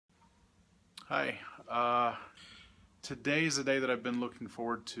Hi. Today is a day that I've been looking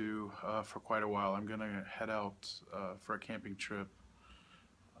forward to for quite a while. I'm going to head out for a camping trip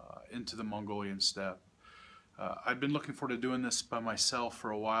into the Mongolian steppe. I've been looking forward to doing this by myself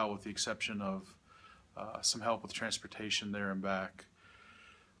for a while, with the exception of some help with transportation there and back.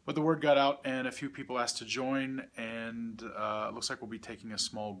 But the word got out and a few people asked to join, and it looks like we'll be taking a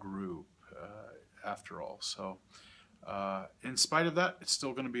small group after all. So in spite of that, it's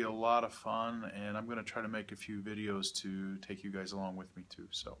still going to be a lot of fun, and I'm going to try to make a few videos to take you guys along with me too.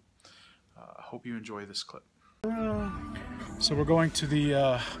 So I hope you enjoy this clip. So we're going to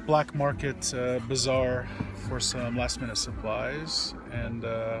the Black Market Bazaar for some last minute supplies, and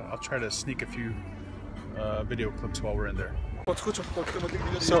I'll try to sneak a few video clips while we're in there.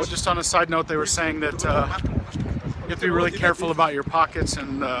 So just on a side note, they were saying that you have to be really careful about your pockets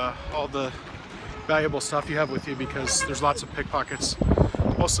and all the valuable stuff you have with you, because there's lots of pickpockets,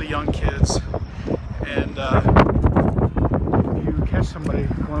 mostly young kids, and if you catch somebody,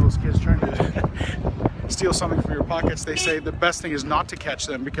 one of those kids trying to steal something from your pockets, they say the best thing is not to catch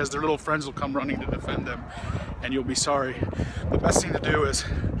them, because their little friends will come running to defend them and you'll be sorry. The best thing to do is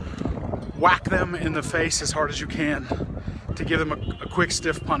whack them in the face as hard as you can to give them a quick,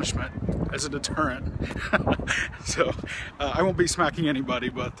 stiff punishment as a deterrent. So I won't be smacking anybody,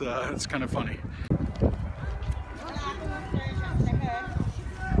 but it's kind of funny.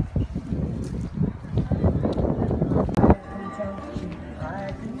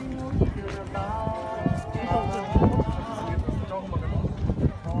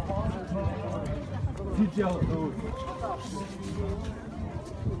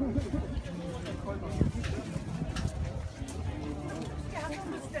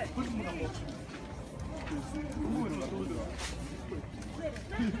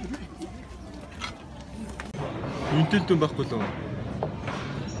 Үнтэл дүн байхгүй лөө.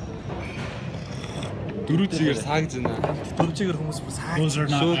 Дөрүжигээр саагж байна. Дөрүжигээр хүмүүс саагж. Those are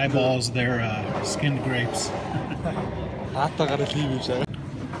not eyeballs, they're skinned grapes. Хаатаагаар л ийм юм шиг.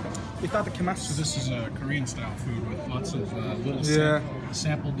 So this is a Korean style food with lots of little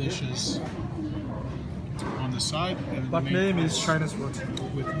sample dishes on the side. And What name is Chinese food?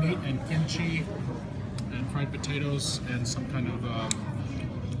 With meat and kimchi and fried potatoes and some kind of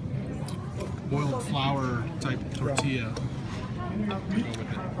boiled flour type tortilla. Go with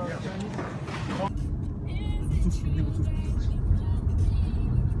it.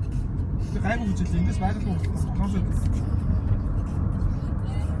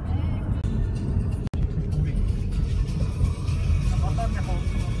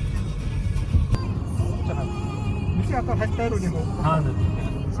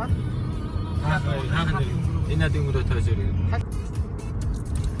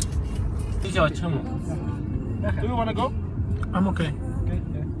 Do you want to go? I'm okay.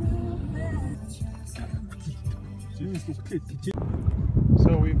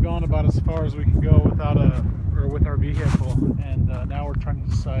 So we've gone about as far as we can go with our vehicle, and now we're trying to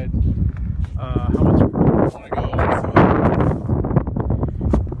decide how much further we want to go.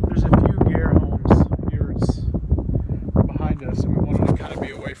 There's a few ger homes, yurts behind us, and we wanted to kind of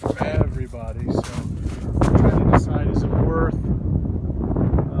be away from everybody. So we're trying to decide, is it worth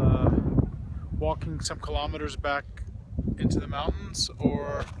walking some kilometers back into the mountains,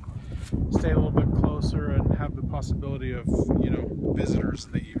 or stay a little bit closer and have the possibility of, visitors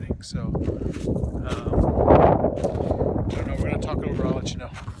in the evening. So I don't know, we're gonna talk it over. I'll let you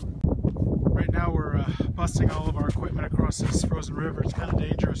know. Right now we're busting all of our equipment across this frozen river. It's kind of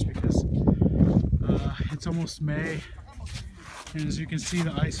dangerous because it's almost May, and as you can see,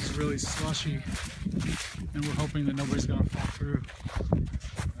 the ice is really slushy, and we're hoping that nobody's gonna fall through.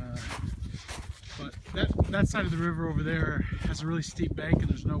 But that side of the river over there has a really steep bank, and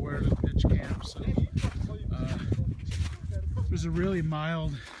there's nowhere to pitch camp. So there's a really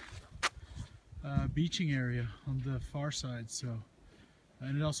mild beaching area on the far side. So,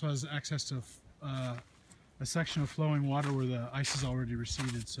 and it also has access to a section of flowing water where the ice is already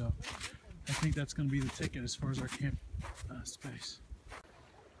receded. So I think that's going to be the ticket as far as our camp space.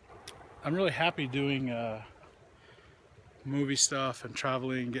 I'm really happy doing movie stuff and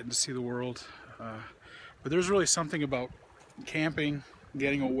traveling, getting to see the world. But there's really something about camping,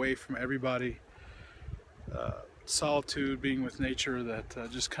 getting away from everybody, solitude, being with nature, that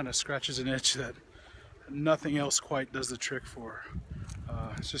just kind of scratches an itch that nothing else quite does the trick for.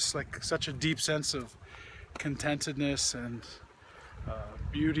 It's just like such a deep sense of contentedness and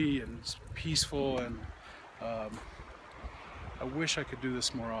beauty, and it's peaceful, and I wish I could do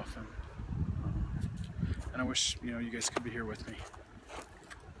this more often. And I wish, you guys could be here with me.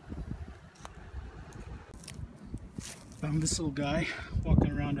 Found this little guy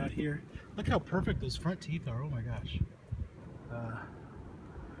walking around out here. Look how perfect those front teeth are. Oh my gosh.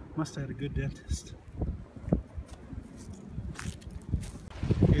 Must have had a good dentist.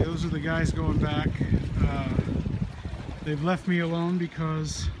 Okay, those are the guys going back. They've left me alone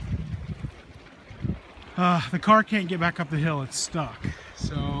because the car can't get back up the hill. It's stuck.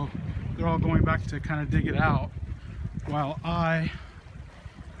 So they're all going back to kind of dig it out while I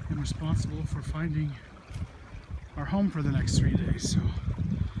am responsible for finding our home for the next 3 days. So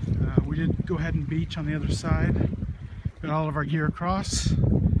we did go ahead and beach on the other side, got all of our gear across,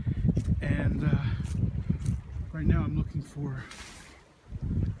 and right now I'm looking for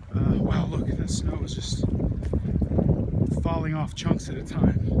wow, look, that snow is just falling off chunks at a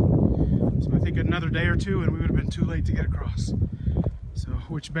time. So I think another day or two and we would have been too late to get across. So,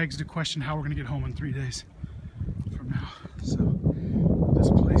 which begs the question how we're gonna get home in 3 days from now. So this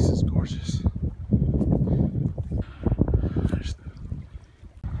place is gorgeous.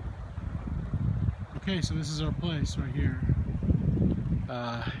 Okay, so this is our place right here.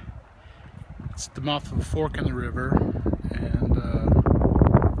 It's the mouth of a fork in the river, and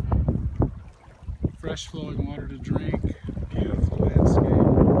fresh flowing water to drink, beautiful landscape.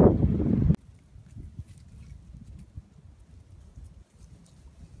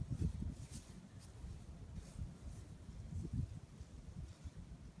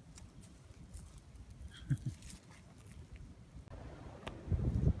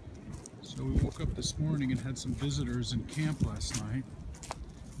 So we woke up this morning and had some visitors in camp last night.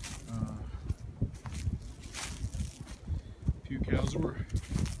 A few cows were,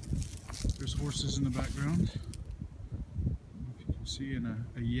 there's horses in the background. I don't know if you can see, and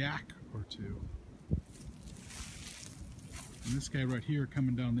a yak or two. And this guy right here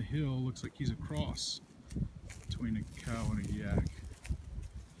coming down the hill looks like he's a cross between a cow and a yak.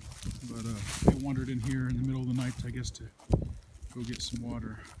 But they wandered in here in the middle of the night, I guess, to go get some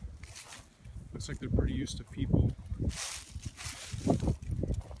water. Looks like they're pretty used to people.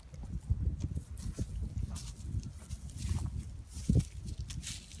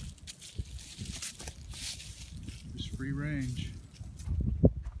 Just free range.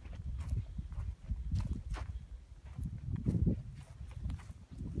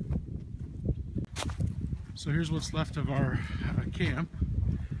 So here's what's left of our camp.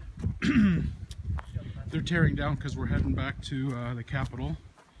 They're tearing down because we're heading back to the capital.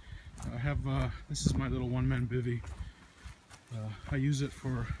 I have, this is my little one-man bivvy. I use it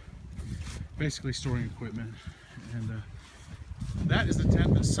for basically storing equipment. And that is the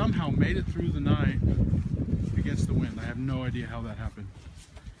tent that somehow made it through the night against the wind. I have no idea how that happened.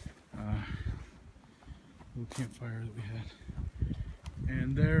 Little campfire that we had.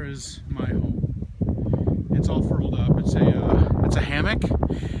 And there is my home. It's all furled up. It's a hammock,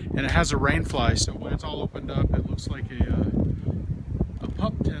 and it has a rain fly, so when it's all opened up, it looks like a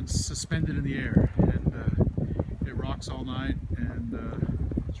pup tent suspended in the air, and it rocks all night, and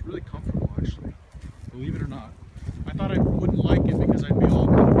it's really comfortable, actually, believe it or not. I thought I wouldn't like it because I'd be all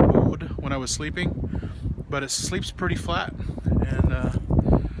kind of bowed when I was sleeping, but it sleeps pretty flat, and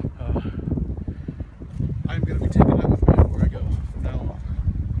I'm going to be taking that with me everywhere I go from now on.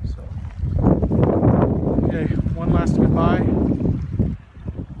 So, okay, one last goodbye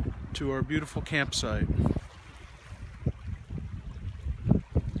to our beautiful campsite.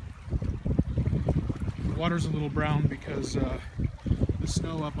 Water's a little brown because the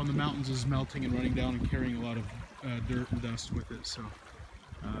snow up on the mountains is melting and running down and carrying a lot of dirt and dust with it, so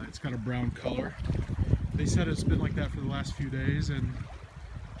it's got a brown color. They said it's been like that for the last few days, and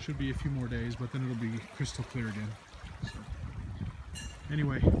should be a few more days, but then it'll be crystal clear again. So,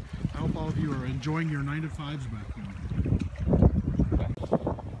 anyway, I hope all of you are enjoying your 9 to 5s back home.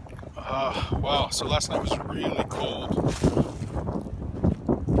 Wow, so last night was really cold.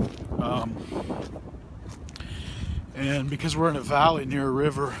 And because we're in a valley near a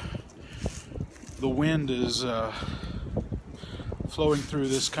river, the wind is flowing through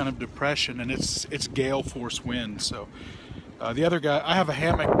this kind of depression, and it's gale force wind. So the other guy, I have a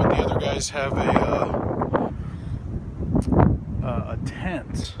hammock, but the other guys have a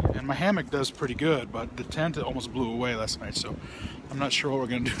tent, and my hammock does pretty good, but the tent almost blew away last night. So I'm not sure what we're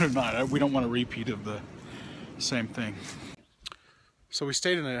going to do tonight. We don't want a repeat of the same thing. So we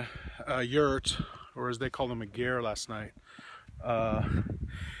stayed in a yurt, or as they call them, a ger, last night,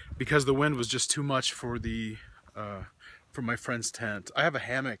 because the wind was just too much for my friend's tent. I have a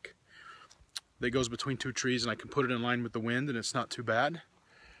hammock that goes between 2 trees, and I can put it in line with the wind, and it's not too bad.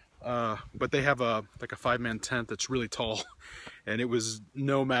 But they have like a 5-man tent that's really tall, and it was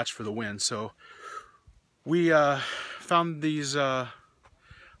no match for the wind. So we found these, I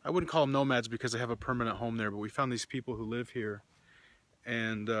wouldn't call them nomads because they have a permanent home there, but we found these people who live here,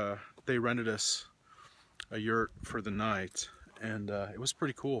 and they rented us a yurt for the night, and it was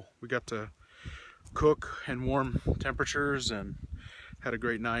pretty cool. We got to cook in warm temperatures and had a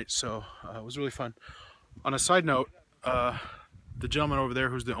great night, so it was really fun. On a side note, the gentleman over there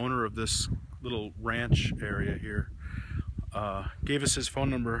who's the owner of this little ranch area here gave us his phone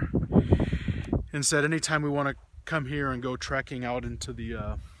number and said anytime we want to come here and go trekking out into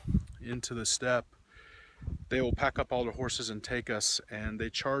the steppe, they will pack up all the horses and take us, and they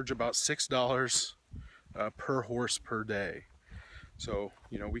charge about $6 per horse per day. So,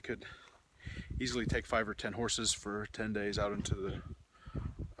 you know, we could easily take 5 or 10 horses for 10 days out into the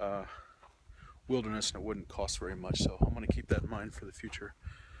wilderness, and it wouldn't cost very much. So I'm going to keep that in mind for the future.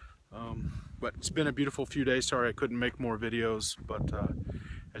 But it's been a beautiful few days. Sorry I couldn't make more videos, but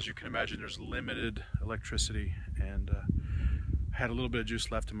as you can imagine, there's limited electricity, and I had a little bit of juice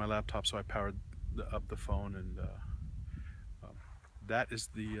left in my laptop, so I powered up the phone, and that is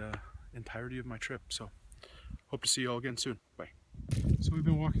the entirety of my trip. So hope to see you all again soon. Bye. So we've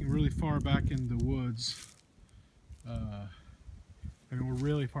been walking really far back in the woods. I mean, we're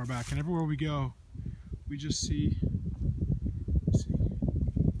really far back, and everywhere we go, we just see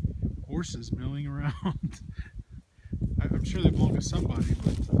horses milling around. I'm sure they belong to somebody,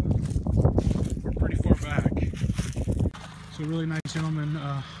 but we're pretty far back. So a really nice gentleman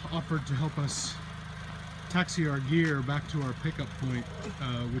offered to help us taxi our gear back to our pickup point,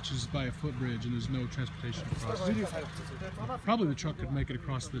 which is by a footbridge, and there's no transportation across. Probably the truck could make it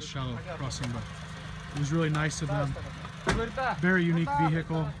across this shallow crossing, but it was really nice of them. Very unique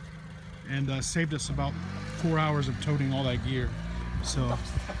vehicle, and saved us about 4 hours of toting all that gear. So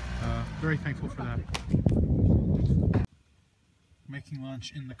very thankful for that. Making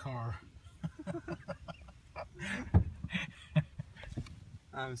lunch in the car.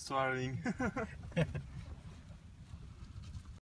 I'm starving.